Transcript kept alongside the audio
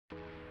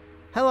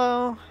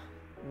Hello,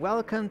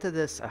 welcome to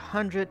this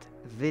 100th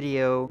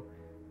video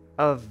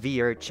of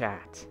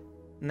VRChat.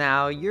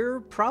 Now, you're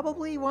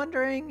probably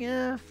wondering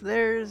if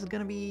there's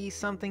gonna be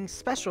something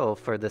special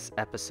for this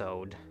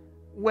episode.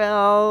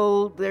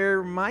 Well,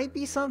 there might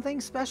be something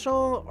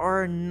special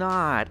or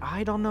not.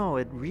 I don't know,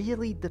 it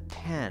really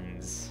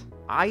depends.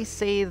 I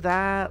say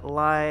that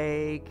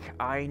like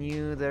I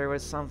knew there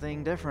was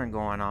something different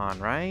going on,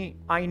 right?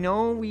 I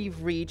know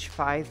we've reached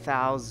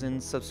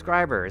 5,000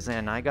 subscribers,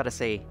 and I gotta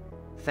say,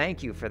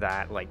 thank you for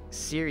that, like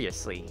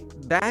seriously.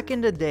 Back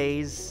in the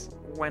days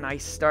when I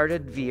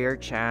started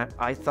VRChat,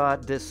 I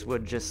thought this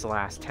would just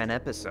last 10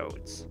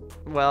 episodes.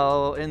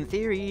 Well, in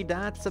theory,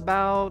 that's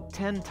about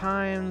 10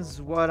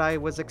 times what I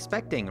was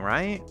expecting,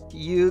 right?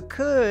 You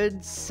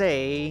could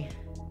say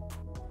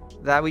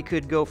that we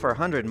could go for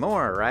 100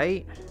 more,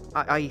 right?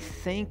 I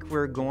think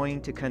we're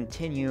going to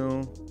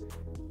continue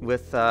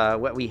with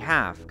what we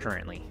have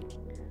currently.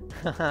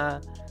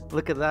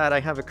 Look at that, I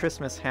have a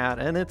Christmas hat,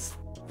 and it's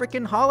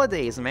freaking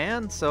holidays,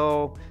 man,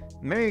 so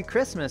Merry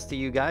Christmas to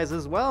you guys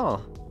as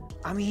well.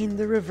 I mean,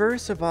 the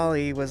reverse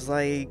Avali was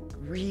like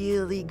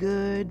really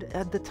good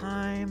at the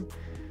time.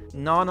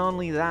 Not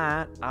only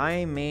that,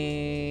 I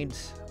made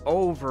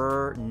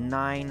over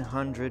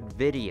 900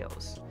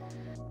 videos.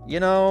 You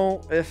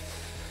know,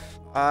 if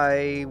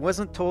I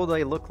wasn't told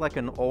I looked like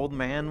an old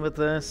man with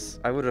this,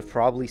 I would have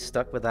probably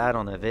stuck with that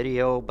on a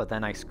video, but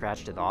then I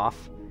scratched it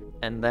off.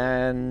 And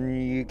then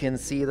you can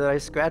see that I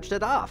scratched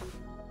it off.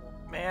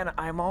 Man,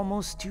 I'm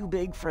almost too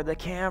big for the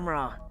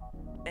camera.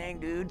 Dang,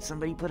 dude,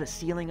 somebody put a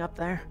ceiling up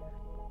there?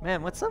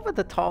 Man, what's up with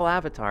the tall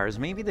avatars?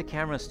 Maybe the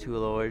camera's too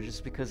low, or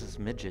just because it's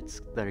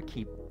midgets that I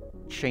keep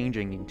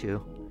changing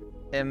into.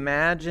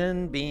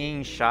 Imagine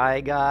being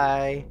Shy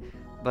Guy,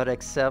 but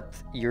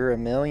except you're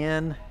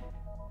Eimilian.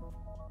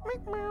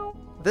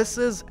 This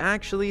is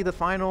actually the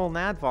final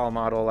Nadval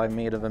model I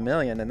made of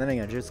Eimilian, and then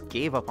I just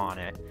gave up on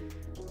it.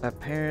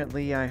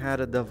 Apparently I had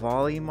a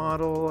Avali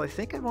model. I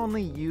think I've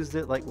only used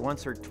it like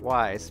once or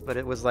twice, but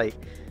it was like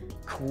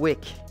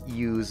quick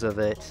use of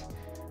it.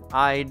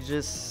 I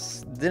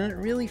just didn't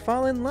really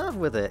fall in love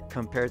with it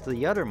compared to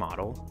the other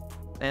model.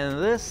 And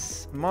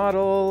this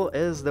model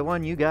is the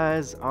one you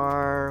guys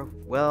are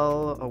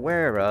well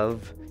aware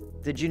of.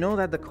 Did you know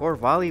that the core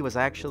Avali was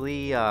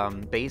actually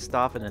based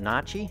off an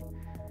Anachi?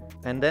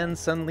 And then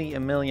suddenly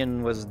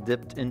Eimilian was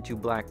dipped into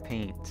black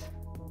paint.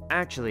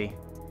 Actually,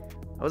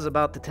 I was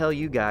about to tell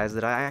you guys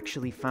that I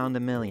actually found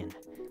Eimilian.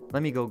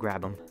 Let me go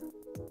grab him.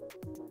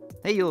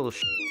 Hey, you little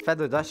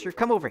feather duster,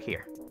 come over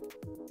here.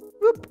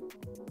 Whoop!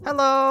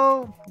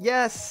 Hello!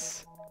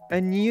 Yes! A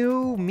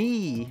new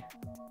me.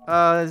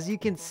 As you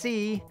can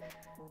see,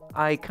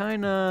 I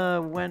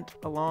kinda went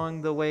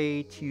along the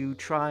way to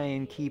try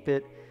and keep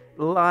it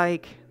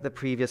like the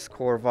previous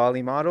core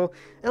Avali model.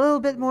 A little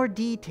bit more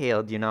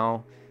detailed, you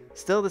know.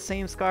 Still the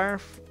same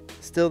scarf,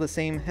 still the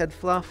same head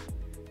fluff.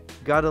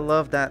 Gotta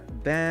love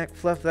that back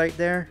fluff right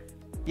there.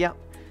 Yep.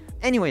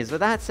 Anyways, with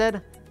that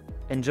said,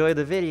 enjoy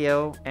the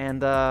video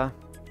and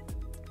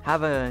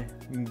have a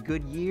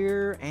good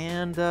year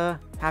and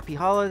happy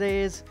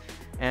holidays.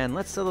 And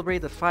let's celebrate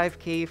the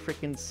 5K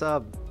freaking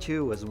sub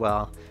too as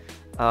well.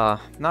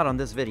 Not on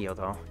this video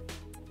though,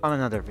 on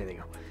another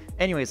video.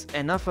 Anyways,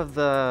 enough of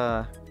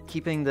the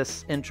keeping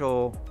this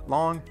intro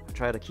long. I'll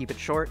try to keep it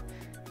short.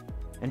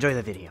 Enjoy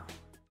the video.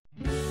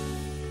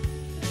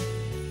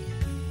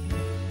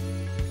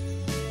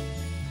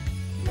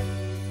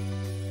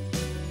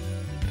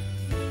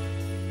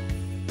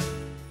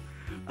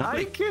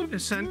 I can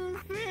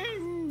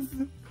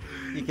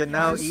You can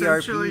now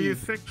essentially you ERP.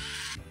 fix.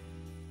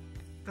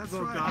 That's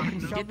Oh right.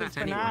 God, Shove this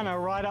banana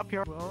right up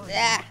your. Well,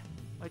 Yeah.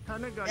 I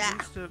kind of got Yeah.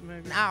 used to it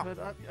maybe, No. but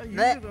I usually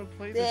Bleh. don't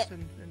play this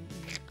in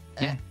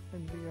Yeah.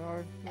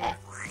 VR.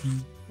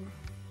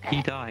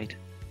 He died.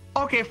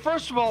 Okay,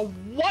 first of all,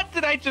 what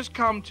did I just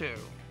come to?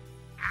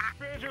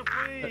 Spiritual,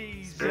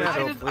 please.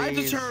 I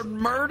just heard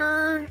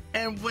murder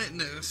and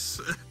witness.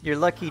 Your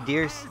lucky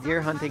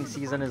deer hunting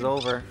season is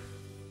over.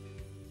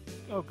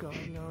 Oh God,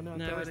 no, not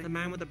No, that. it's the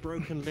man with the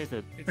broken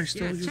lizard. I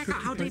still Yeah, use check out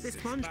how 50 deep this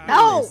plunge pool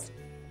No! is.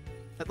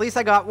 At least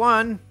I got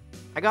one.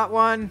 I got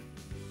one.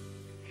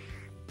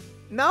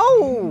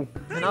 No!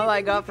 And all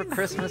I got for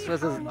Christmas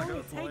was How a long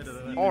it takes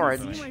even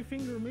orange. to see my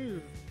finger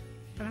move,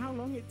 and how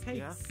long it takes.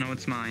 Yeah. No,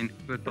 it's mine.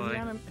 for the Goodbye.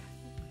 anim-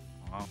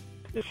 Wow.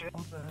 It's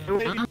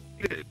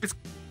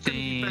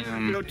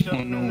Damn. go to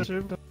Oh, no.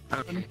 serve.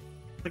 I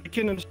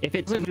can understand. If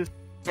it's just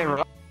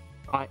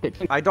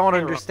I don't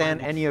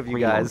understand any of you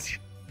guys.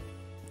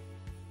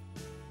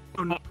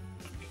 Oh, no.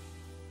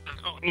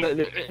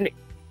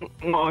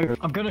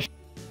 I'm gonna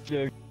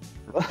you.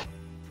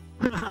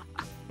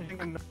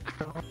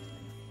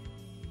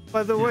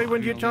 By the way,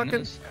 when you're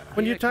talking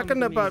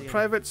Loneliness. about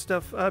private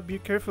stuff, be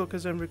careful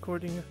because I'm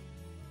recording you.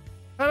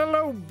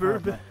 Hello,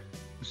 Burb.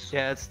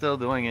 Yeah, it's still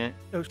doing it.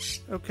 Oh,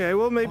 okay,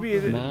 well maybe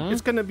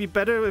it's gonna be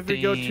better if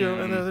we go to Damn.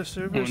 another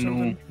server Oh, or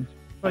something. no.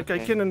 Like I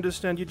Okay. can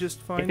understand you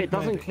just fine. If it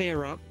doesn't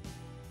clear up,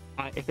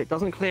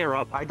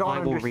 I don't I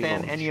don't will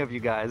understand relaunch. any of you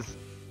guys.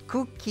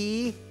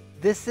 Cookie,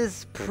 This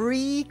is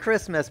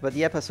pre-Christmas, but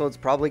the episode's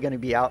probably going to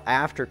be out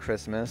after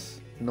Christmas,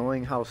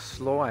 knowing how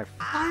slow I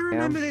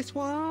remember am. this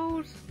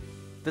world.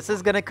 This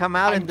is going to come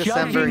out in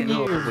December in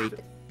a week.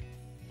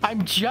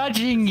 I'm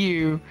judging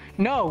you.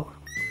 No,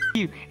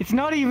 you. It's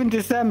not even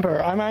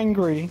December. I'm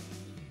angry.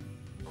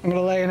 I'm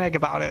gonna lay an egg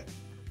about it.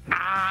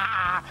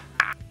 I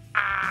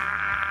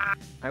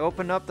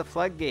opened up the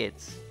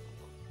floodgates.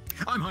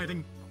 I'm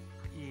hiding.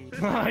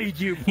 Hide,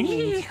 you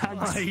fool.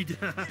 Hide.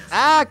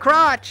 Ah,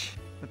 crotch!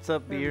 What's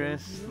up,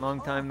 Beerus?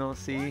 Long time no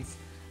see.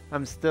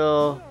 I'm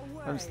still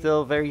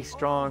very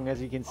strong,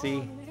 as you can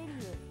see.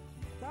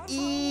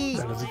 Eee!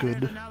 That is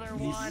good.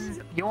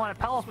 You want a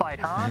pillow fight,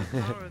 huh?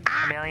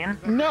 Eimilian?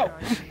 No.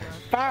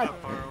 Bad.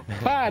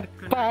 Bad.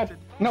 Bad.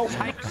 No.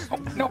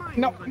 No.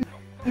 No.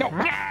 No.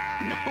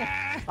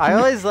 I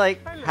always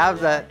like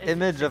have that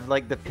image of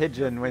like the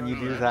pigeon when you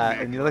do that,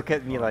 and you look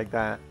at me like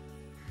that.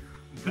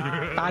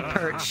 Bad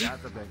perch.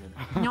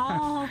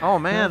 No. Oh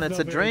man, it's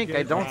a drink.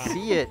 I don't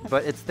see it,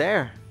 but it's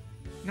there.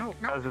 No,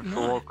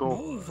 Cool.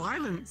 no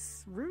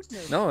violence.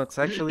 Rudeness. No, it's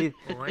actually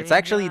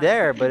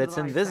there, but it's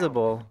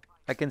invisible.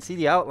 I can see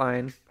the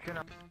outline.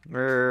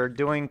 We're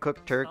doing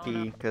cooked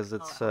turkey because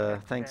it's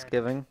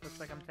Thanksgiving. Looks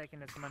like I'm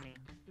taking his money.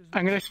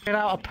 I'm gonna spit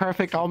out a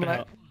perfect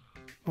omelet.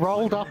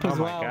 Rolled up as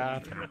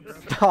well.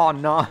 Oh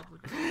no!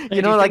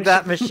 You know, like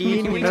that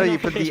machine. You know, you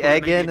put the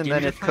egg in and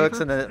then it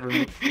cooks and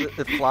then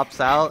it flops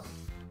out.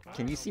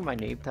 Can you see my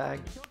name tag?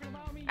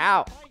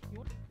 Ow!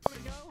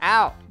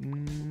 Ow!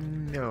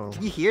 No.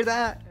 Can you hear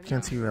that?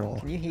 Can't see you at all.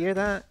 Can you hear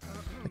that?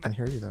 I can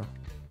hear you though.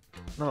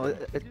 No,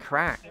 it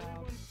cracked.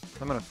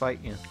 I'm gonna fight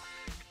you.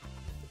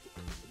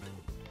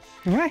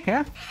 Yeah.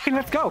 Okay,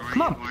 let's go.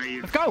 Come on.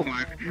 Let's go.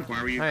 Why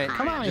were you Alright,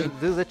 Come on.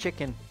 do the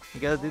chicken. You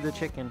gotta do the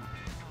chicken.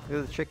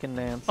 Do the chicken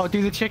dance. Oh,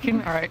 do the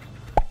chicken. All right.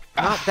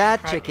 Not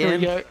that All right, here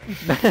we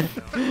chicken.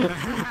 go.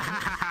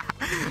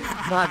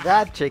 Not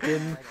that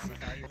chicken.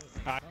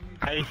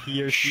 I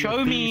hear.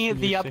 Show me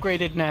the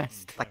upgraded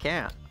nest. I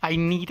can't. I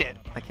need it.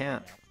 I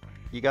can't.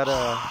 You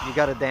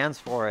gotta dance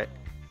for it.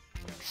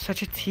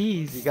 Such a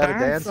tease. You gotta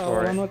dance Oh,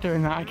 for it. I'm not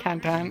doing that. I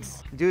can't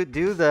dance. Do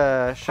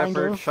the Kind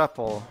shepherd of.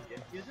 shuffle.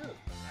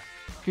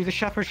 Do the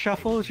shepherd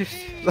shuffle. Just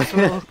sort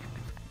of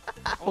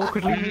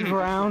awkwardly move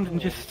around and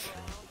just.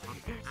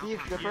 See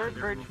if the bird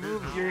perch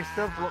moves, you're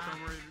still.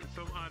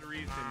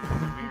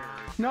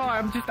 No,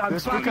 I'm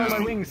flapping my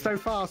wings so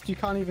fast you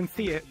can't even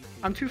see it.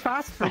 I'm too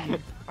fast for you.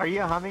 Are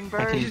you a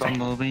hummingbird? Okay,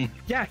 Bumblebee.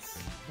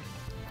 Yes.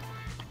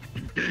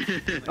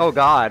 Oh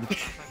God.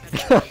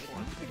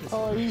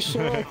 Oh, are you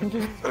sure I can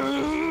just?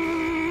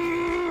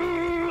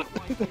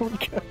 There we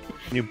go.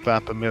 You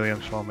bap a million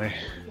for me.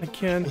 I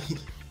can't.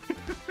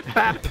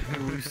 Bap!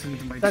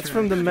 That's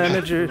from the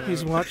manager.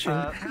 He's watching.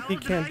 He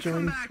can't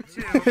join.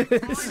 Okay.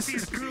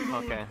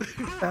 Bap,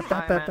 Hi,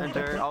 bap, bap,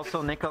 manager. bap.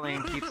 Also,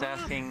 Nexulan keeps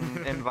asking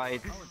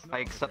invites. I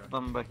accept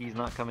them, but he's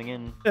not coming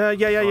in.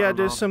 Yeah.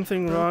 There's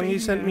something wrong. He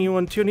sent me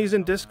one too, and he's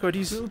in Discord.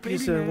 He's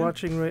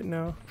watching right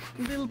now.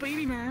 Little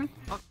baby man.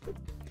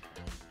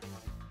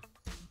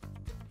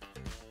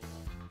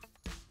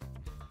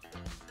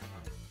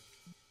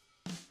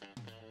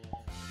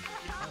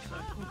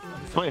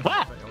 Wait,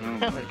 what?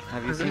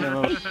 Have you seen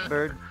a little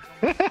bird?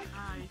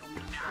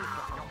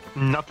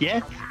 Not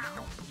yet.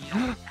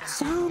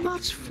 So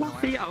much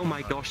fluffier. Oh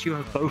my gosh, you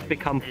have both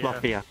become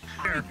fluffier.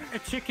 A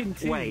chicken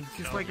too. Wait.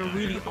 Just like a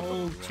really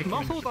old chicken.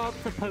 Muscles aren't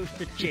supposed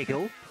to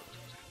jiggle.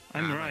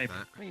 I'm right.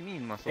 What do you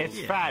mean muscles? It's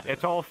fat.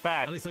 It's all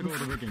fat. At least I got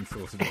the rigging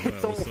sorted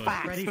It's all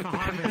fat. Ready for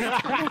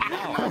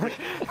harvest.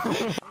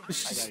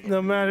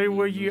 No matter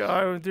where you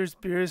are, if there's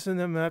beers in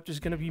the map, there's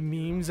gonna be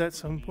memes at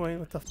some point.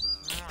 What the f?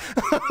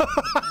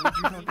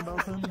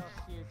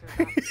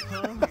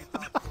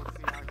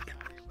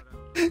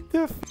 The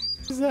f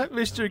is that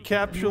Mr.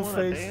 Capsule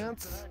Face?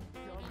 Dance?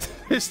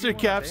 Mr.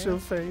 Capsule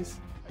Face.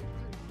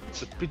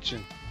 It's a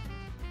pigeon.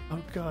 Oh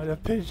God, a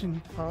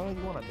pigeon. Huh?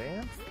 You wanna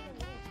dance?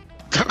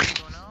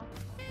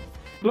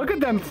 Look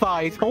at them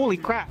thighs. Holy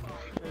crap.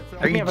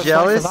 Are Let me you have a slice of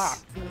jealous?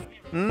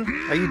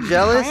 that. Are you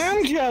jealous? I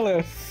am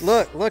jealous.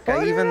 Look, I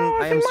don't even know,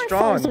 I am think my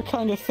strong. thighs are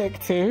kind of thick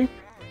too.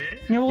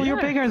 Yeah, well,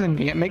 you're bigger than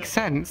me. It makes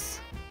sense.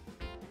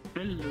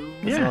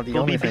 That's not the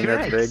only thing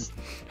that's big.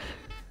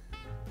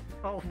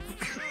 Oh.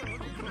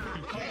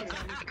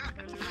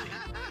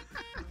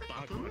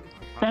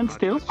 Stand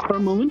still for a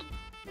moment.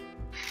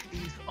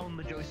 On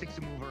the joysticks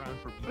to move around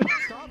for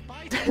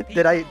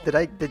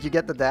Did you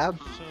get the dab?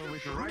 So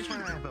is your right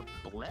hand have a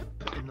blip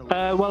in the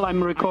Well,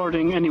 I'm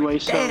recording anyway,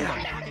 so.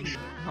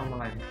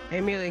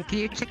 Eimilian, can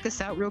you check this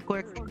out real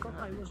quick?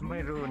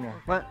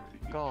 What?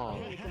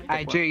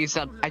 I drew you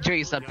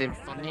something.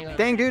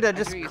 Dang, dude, I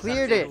just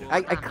cleared it.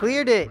 I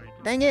cleared it.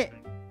 Dang it.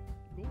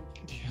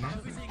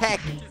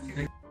 Heck.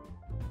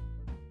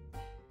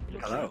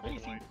 Hello.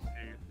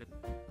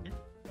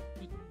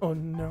 Oh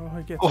no,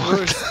 it gets Oh.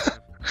 worse.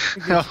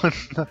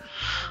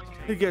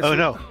 It gets Oh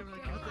no.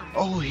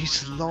 Oh,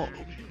 he's low.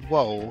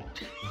 Whoa.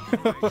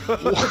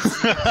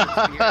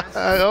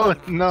 Oh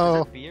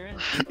no.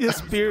 It's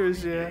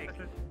beers, yeah.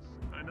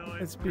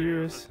 It's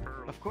beers.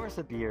 Of course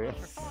a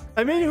Beerus.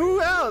 I mean,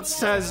 who else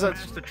has a...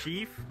 Master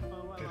Chief?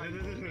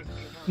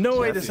 No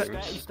way this...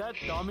 Is that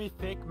dummy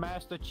thick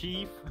Master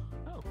Chief?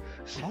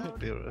 It's not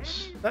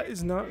Beerus. That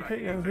is not...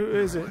 Hang on, who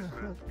is it?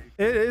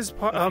 It is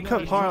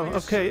okay, Parl.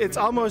 Okay, it's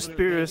almost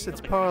Beerus. It's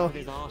Parl.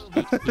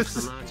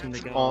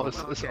 Oh,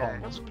 it's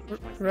almost.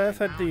 Raph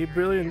had the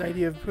brilliant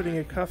idea of putting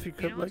a coffee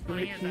cup like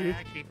right here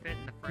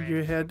in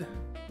your head.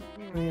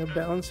 And you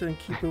balance it and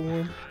keep it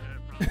warm.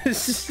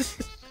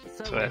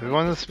 So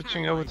everyone is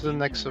switching over to the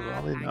next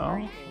Avali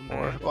now?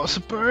 Or... Oh, it's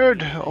a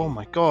bird! Oh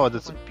my god,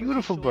 it's a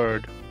beautiful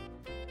bird.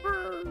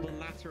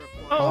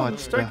 Oh,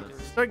 it's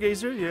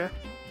Stargazer, yeah.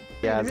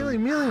 Yeah.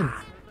 Eimilian.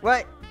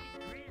 What?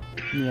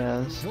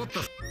 Yes. What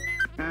the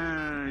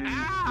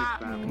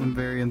I'm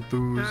very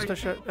enthused.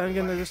 I'm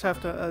gonna just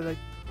have to, like,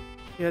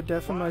 yeah,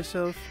 deafen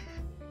myself.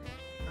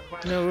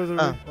 No,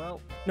 no.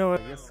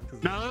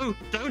 No!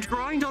 Don't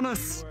grind on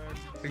us!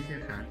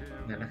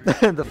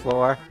 The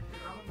floor.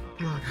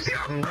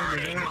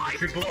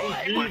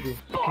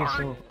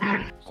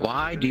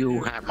 Why do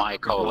you have my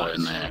cola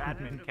in there?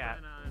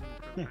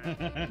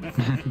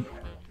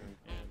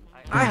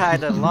 I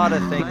had a lot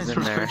of things in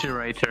there.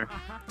 Refrigerator.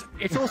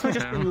 It's also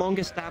just been long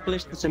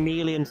established that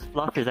Eimilian's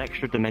fluff is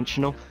extra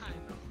dimensional.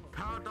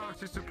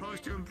 Paradox is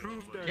supposed to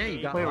improve their... Yeah,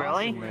 you got Wait,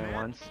 really? in there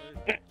once.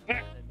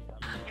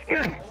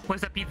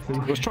 What's up,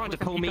 people? He was trying to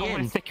pull me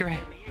in. Stick your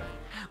head.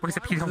 What's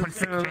up, people? Want to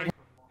stick your head?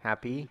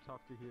 Happy?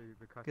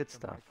 Good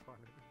stuff.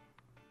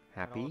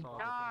 Happy?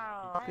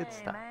 Oh, Good hey,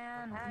 stuff.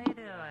 man. How you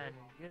doing?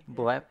 Good.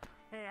 Blep.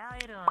 Hey, how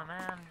you doing,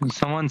 man?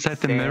 Someone said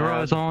the Sam.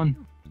 mirror is on.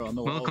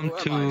 Welcome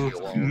to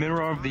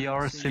Mirror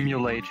VR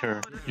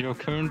Simulator. You're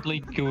currently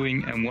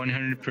doing a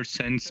 100%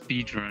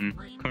 speedrun.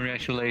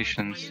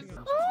 Congratulations.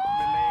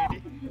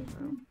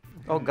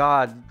 Oh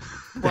god.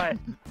 What?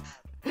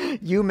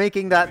 You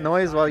making that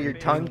noise while your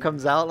tongue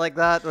comes out like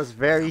that was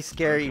very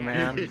scary,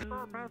 man.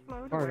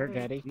 Order,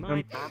 Daddy.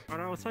 What?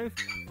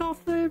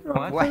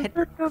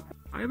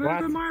 I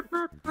remember my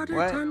birthday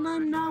What? and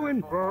I'm now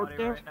in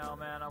birthday.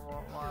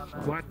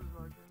 What?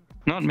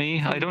 Not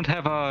me. I don't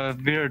have a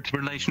weird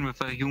relation with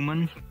a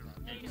human.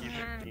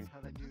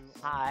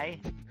 Hi.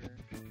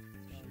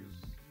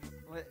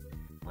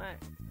 What?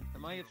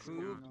 Am I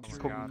approved?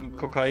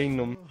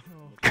 Cocainum.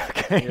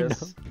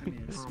 Yes.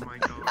 Oh my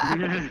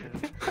god.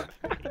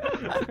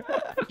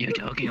 You're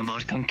talking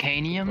about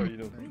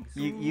concanium?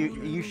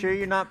 You sure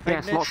you're not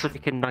Yes, pregnant? lots of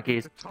chicken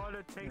nuggies.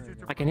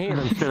 I can hear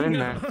them still in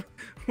there.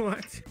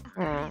 What?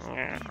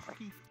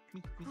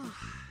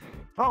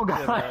 Oh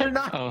god,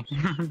 no.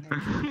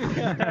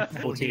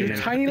 Oh. You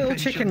tiny little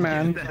chicken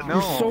man. No,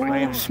 You're so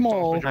I'm-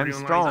 small. I'm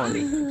strong.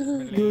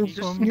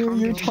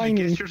 You're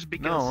tiny.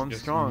 No, I'm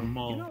strong.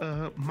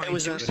 It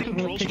was a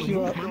I'll pick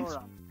you up.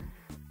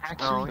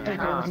 Oh,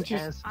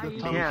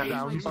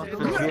 yeah.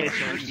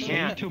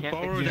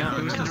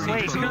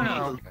 Wait,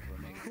 no.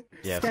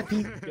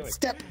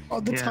 Step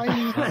on the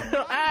tiny.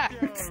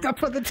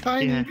 Step on the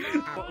tiny.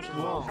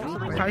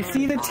 I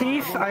see the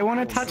teeth. I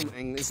want to touch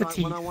the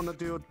teeth. I want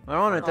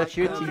to touch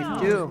your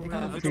teeth too.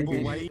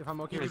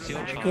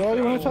 Yeah,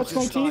 you want to touch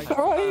my teeth?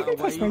 Alright, you can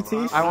touch my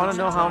teeth. I want to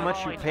know how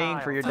much you're paying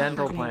for your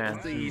dental plan.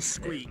 To be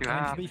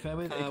fair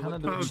with it, it kind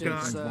of looks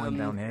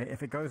down here.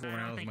 If it goes 4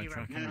 hours, my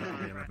truck can be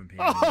 11 p.m.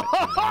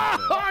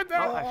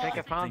 Oh, I think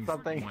I found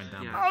something.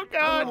 Oh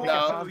god,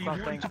 no!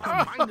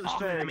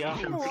 There you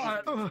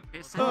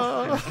go.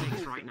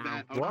 right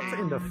now. What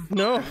in the...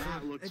 No!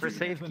 For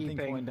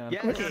safekeeping.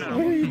 What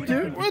are you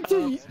doing? What are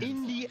you...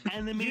 In the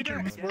animator.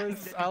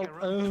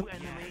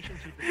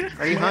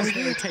 Are you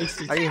hungry?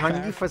 Are you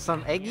hungry for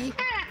some eggy?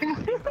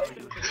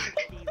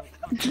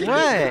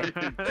 What?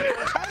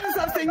 How does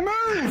that thing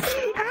move?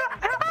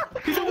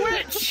 He's a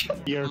witch!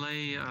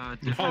 Play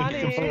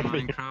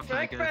different Minecraft,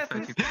 I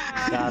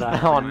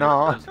guess. Oh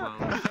no.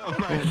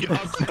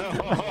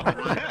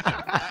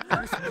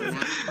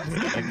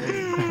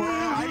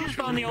 I just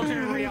found the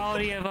alternate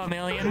reality of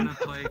Eimilian.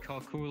 Play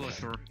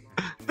Calculator.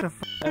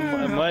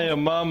 Am I a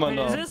mama Wait,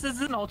 now? is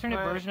this an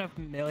alternate version of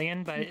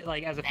Eimilian, but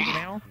like as a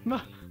female?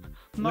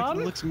 Mom?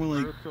 Looks more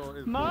like...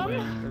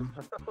 Mom?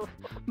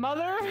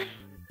 Mother?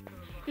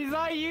 Is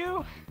that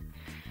you?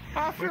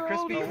 After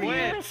all these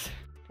years?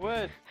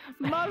 What?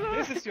 Mother?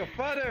 This is your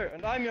father,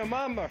 and I'm your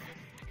mama.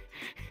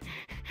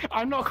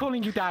 I'm not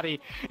calling you daddy.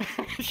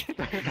 You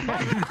pay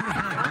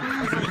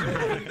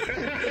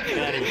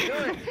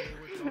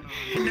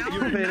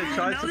the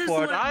child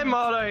support. I'm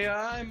out of here.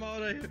 I'm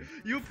out of here.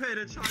 You pay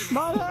the child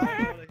support.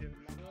 Mother!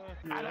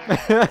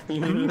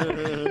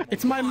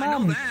 It's my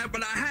mom. That,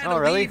 but I had Oh,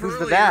 to really? leave Who's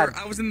the earlier. dad?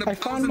 I was in the, I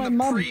found my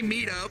mom.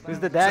 pre-meetup. Who's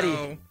the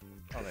daddy?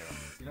 So...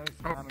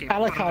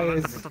 Alakai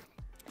is.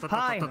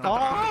 Hi.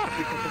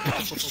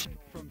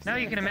 Now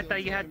you can admit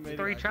that you had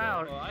 3 eggs.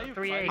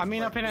 I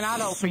mean, I've been an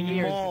adult for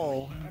years.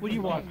 What do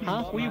you want,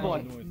 huh? What do you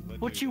want?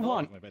 What you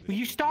want? Are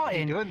you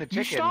starting? Doing the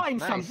You chicken. starting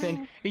Nice.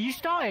 something? Are you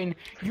starting?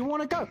 You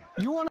want to go?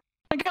 You want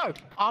to go? go.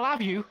 I'll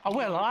have you. I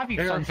will. I'll have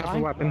you,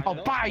 sunshine.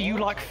 I'll batter you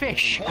like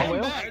fish. I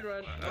will.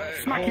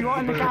 Smack you right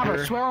in the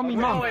gabber. Swear on me,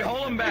 mum. Rolly,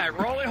 hold him back.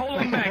 Rolly,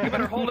 hold him back. You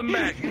better hold him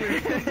back. Hold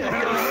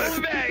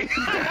him back.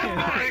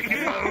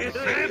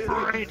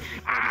 Separate.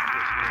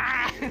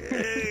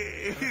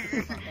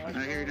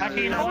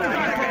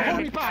 Hold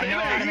me back.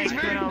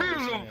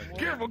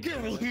 Careful,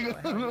 careful.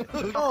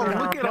 Oh,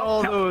 look at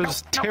all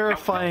those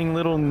terrifying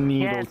little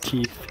needle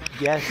teeth.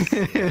 Yes.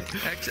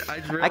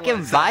 Actually, I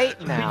can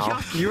bite now.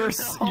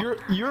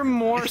 You're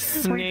more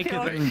snake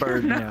than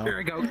bird now. Here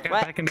we go. Get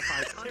back in the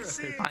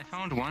fight. I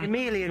found one.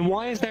 Eimilian,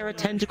 why is there a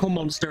tentacle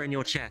monster in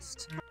your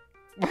chest?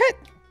 What?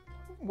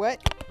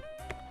 What?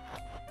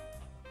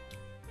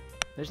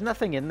 There's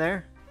nothing in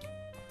there.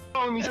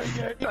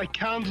 I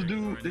can't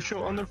do the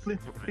show under flip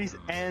face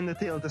and the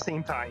tail at the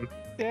same time.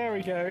 There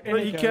we go.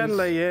 But you can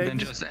lay eggs. Then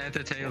just add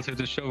the tail to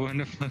the show and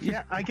the flip.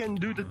 Yeah, I can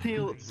do the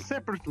tail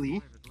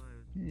separately.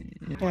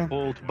 Yeah.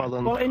 Hold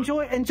button. Well,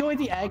 enjoy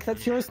the egg.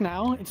 That's yours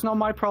now. It's not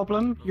my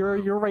problem.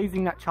 You're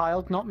raising that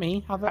child, not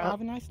me. Have a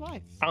nice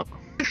life.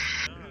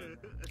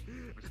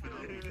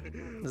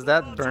 Is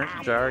that burnt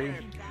Jari?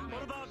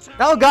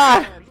 Oh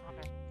God!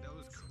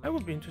 That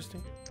would be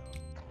interesting.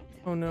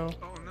 Oh no.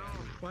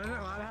 What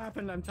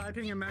happened? I'm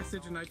typing a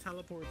message and I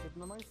teleported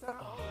to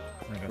myself.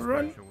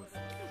 Run.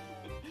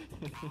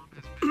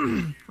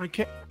 I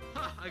can't.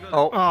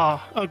 Oh.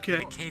 Oh,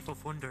 okay. Cave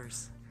of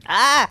Wonders.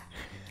 Ah!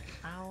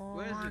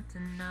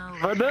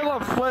 Vanilla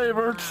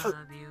flavored.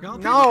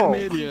 No!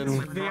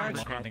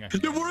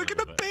 You work in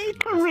a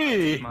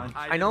bakery.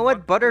 I know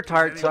what butter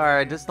tarts are,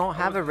 I just don't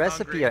have a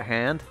recipe at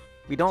hand.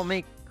 We don't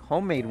make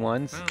homemade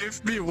ones.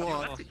 Give me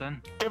one.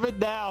 Give it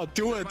now.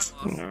 Do it.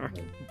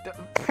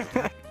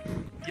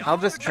 I'll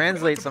just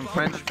translate some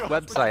French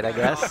website, I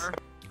guess.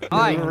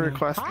 Hi.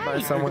 Request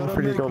by someone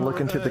for you to go look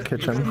into the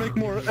kitchen. Make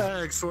more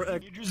eggs or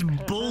eggs. You just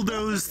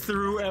bulldoze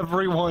through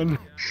everyone.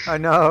 I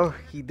know,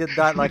 he did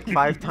that like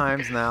 5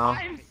 times now.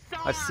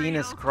 I've seen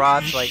his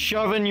crotch like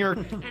shoving your.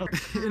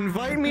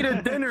 Invite me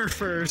to dinner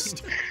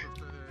first.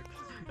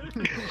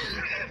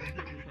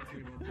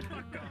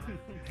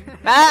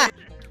 Ah!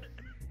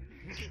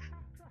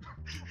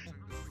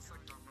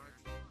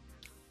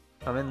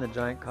 I'm in the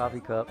giant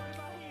coffee cup.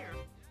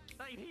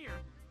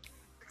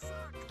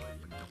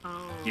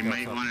 You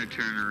might want to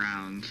turn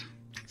around.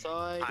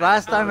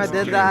 Last time I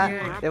did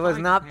that, it was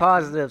not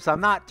positive, so I'm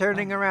not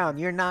turning around.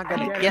 You're not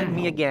gonna get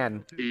me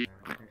again.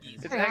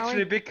 It's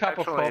actually a big cup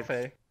of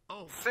coffee.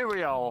 Oh,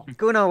 cereal.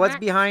 Kuno, what's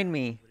behind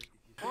me?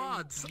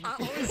 What? I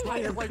always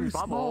like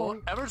bubble.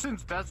 Ever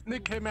since Destiny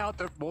came out,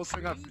 the most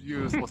thing I've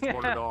used was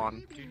turn it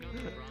on.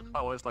 I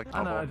always like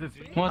bubble.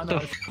 What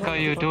the fuck are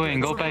you doing?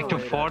 Go back to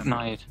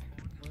Fortnite.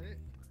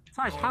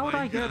 How would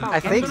I go about I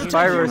think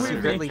Spyro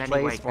secretly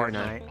plays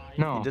Fortnite.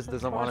 No. He just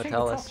doesn't want to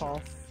tell us.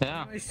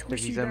 Yeah.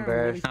 Because he's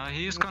embarrassed.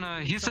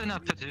 He's in a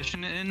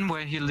petition in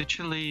where he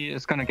literally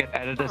is gonna get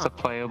added as a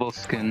playable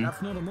skin.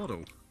 That's not a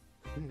model.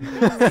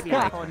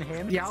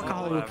 The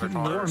alcohol will keep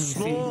warm, you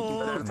see.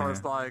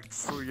 It's like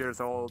 2 years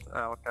old.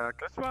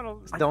 Okay.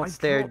 Don't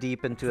stare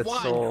deep into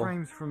its soul.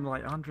 Frames from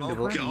like 100. It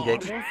will eat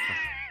it.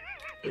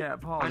 Yeah,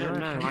 Paul. I don't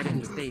know. I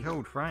didn't see.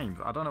 Held frames.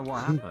 I don't know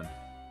what happened.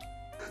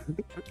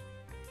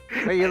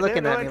 Why are you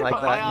looking at me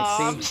like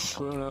that, Nixie?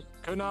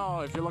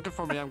 No, if you're looking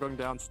for me, I'm going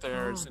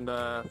downstairs in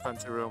the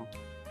fancy room.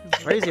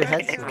 Raise your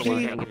head. I'm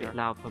getting a bit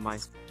loud for my.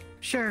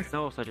 Sure.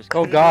 No, also just.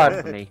 Oh God.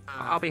 For me.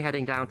 I'll be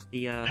heading down to the,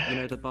 you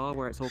know, the bar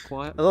where it's all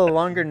quiet. A little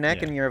longer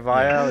neck in your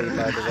Viali,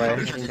 by the way.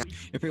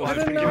 I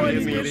don't know why you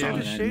use the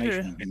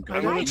shader.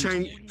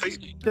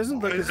 Doesn't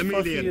look as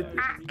fluffy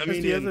as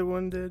the other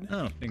one did.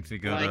 Oh, thinks he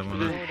got that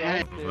one.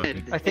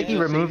 I think he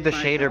removed the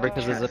shader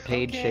because it's a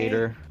paid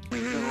shader.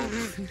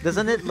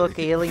 Doesn't it look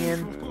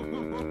alien?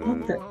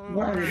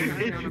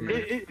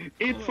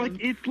 It's like,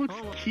 it looks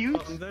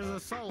cute,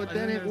 but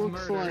then it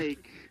looks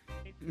like...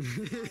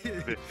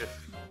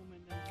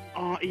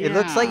 Oh, yeah. It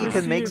looks like you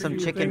can make some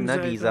chicken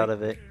nuggies out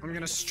of it. I'm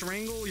gonna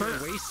strangle your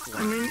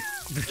waistline.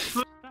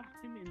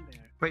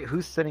 Wait,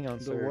 who's sitting on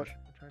Surge?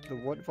 The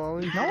what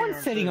volley? No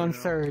one's sitting on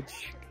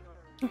Surge.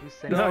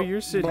 No,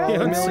 you're sitting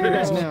on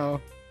Surge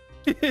now.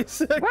 You're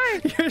sitting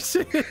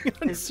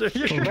on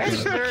Surge.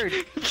 Where's Surge?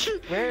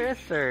 Where is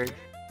Surge?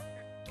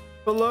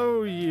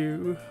 Below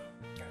you.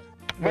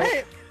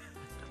 Wait!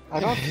 I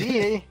don't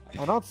see.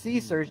 I don't see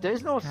Surge.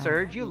 There's no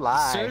Surge. You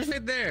lie. Surge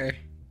right there.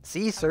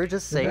 See, Surge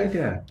is safe.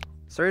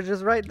 Surge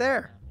is right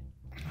there.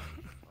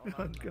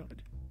 Oh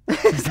God.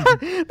 That's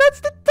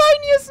the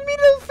tiniest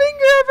middle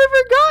finger I've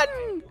ever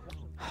gotten.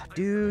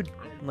 Dude,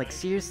 like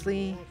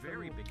seriously.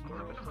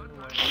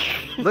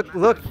 Look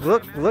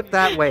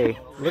that way.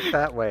 Look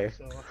that way.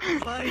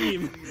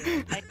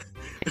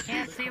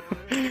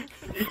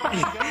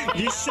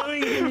 You're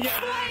showing him your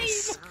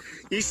ass.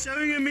 You're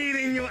showing him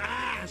eating your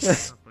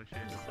ass.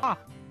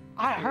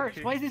 It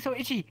hurts. Why is it so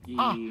itchy?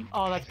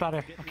 Oh, that's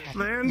better.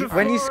 Okay.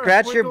 When you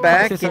scratch your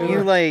back, can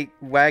you like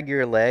wag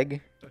your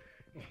leg?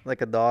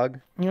 Like a dog?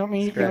 You know what I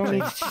mean?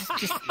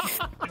 Scratching.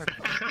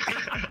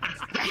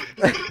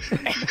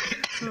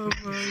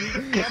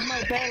 Grab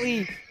my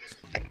belly.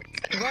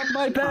 Rub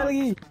my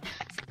belly!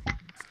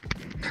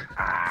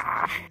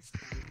 Ah.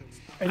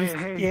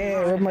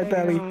 Yeah, rub my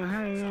belly.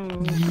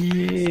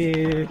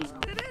 Yeah.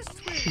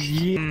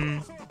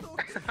 Yeah.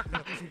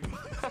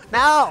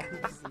 No!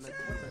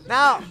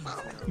 No!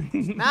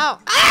 No!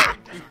 Ah!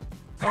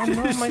 Oh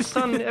no, my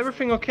son,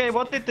 everything okay?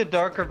 What did the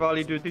darker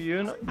Avali do to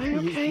you? Are you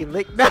okay? He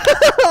licked.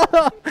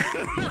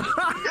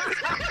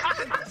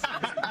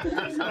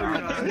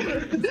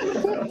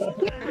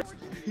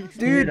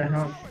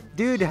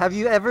 Dude, have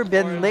you ever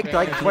been licked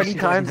like 20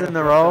 times in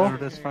a row?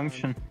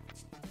 Dysfunction.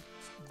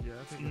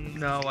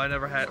 No, I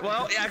never had.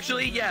 Well,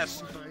 actually,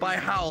 yes, by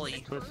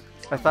Howley.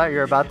 I thought you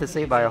were about to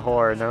say by a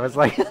whore, and I was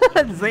like,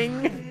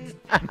 zing!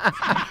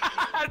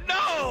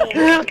 No!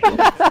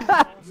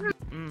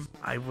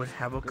 I would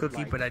have a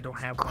cookie, but I don't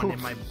have one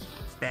in my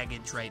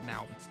baggage right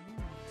now.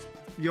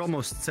 You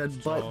almost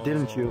said butt,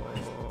 didn't you?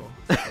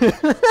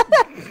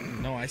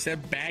 No, I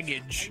said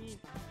baggage.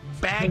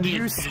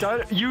 Baggage.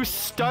 You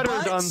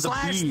stuttered on the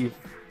B.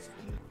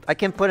 I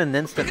can put an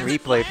instant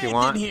replay if you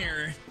want.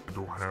 I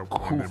don't have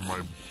one in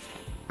my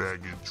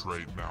baggage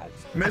right now.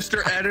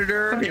 Mr.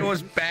 Editor, it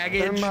was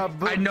baggage.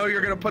 I know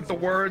you're gonna put the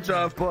words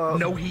of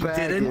no he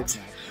didn't.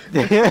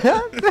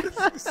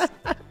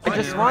 I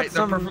just want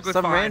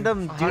some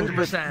random dude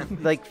with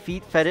like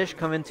feet fetish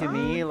coming to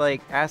me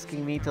like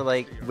asking me to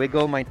like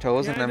wiggle my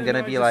toes, and I'm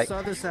gonna be like,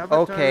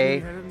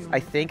 okay, I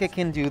think I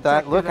can do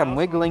that. Look, I'm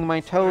wiggling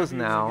my toes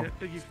now.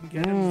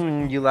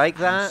 You like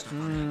that?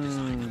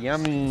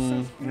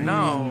 Yummy.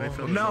 No,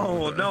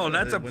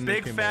 that's a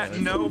big fat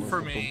no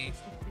for me.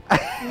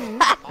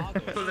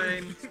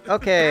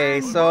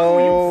 Okay,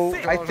 so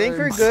I think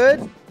we're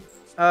good.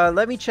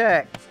 Let me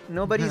check.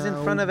 Nobody's in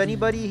front of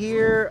anybody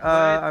here.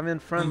 I'm in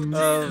front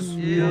of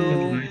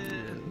you.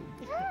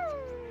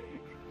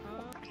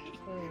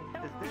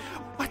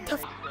 What the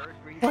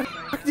what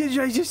did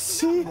I just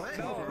see?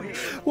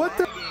 What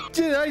the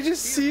did I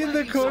just see in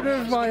the corner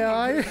of my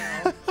eye?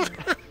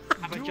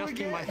 I'm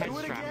adjusting my head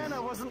strap. I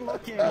wasn't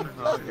looking.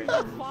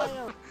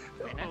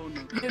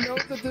 You know,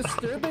 the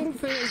disturbing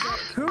thing is that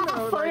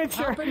Kuno like,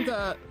 happened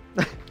to...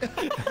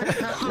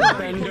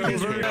 Bend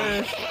over.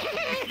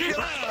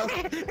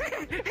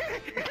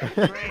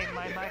 Great,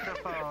 my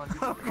microphone.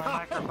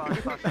 My microphone's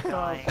fucking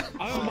dying.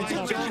 Oh my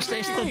gosh,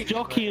 it's the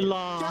jockey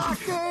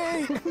laugh.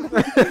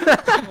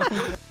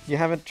 You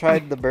haven't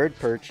tried the bird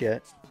perch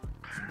yet.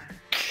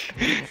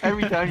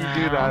 Every time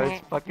you do that,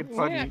 it's fucking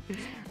funny.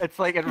 It's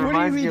like, it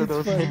reminds me of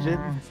those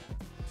pigeons.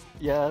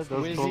 Yeah,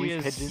 those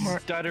bully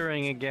pigeons.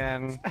 Stuttering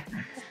again.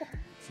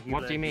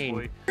 What do you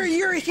mean?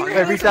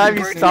 Every time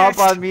you stomp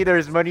on me,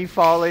 there's money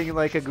falling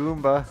like a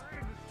Goomba.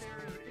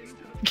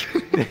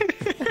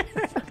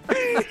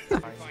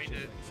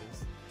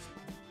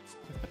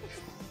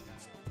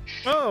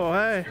 Oh,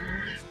 hey.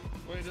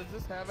 Wait, does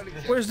this have any...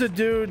 Where's the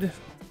dude?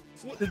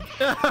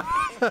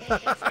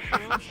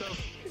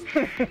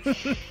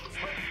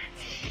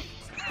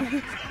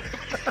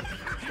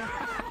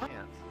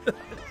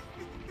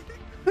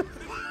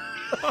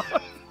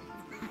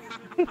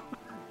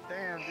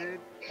 Damn, dude.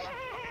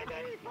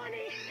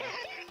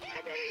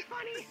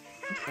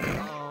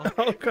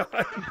 Oh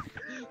god.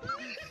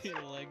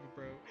 Your leg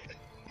broke.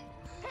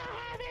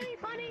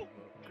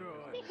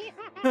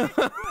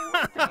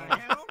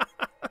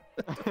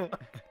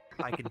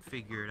 I can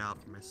figure it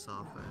out for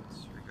myself,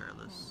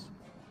 regardless.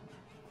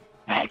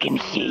 I can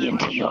see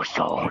into your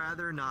soul.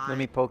 Let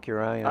me poke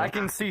your eye out. I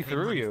can see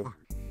through you.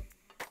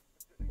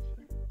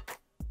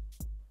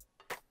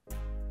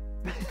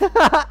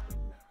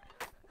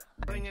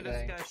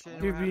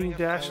 You're being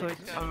dashed like...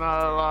 I'm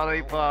not a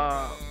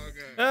lollipop.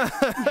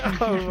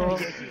 Oh,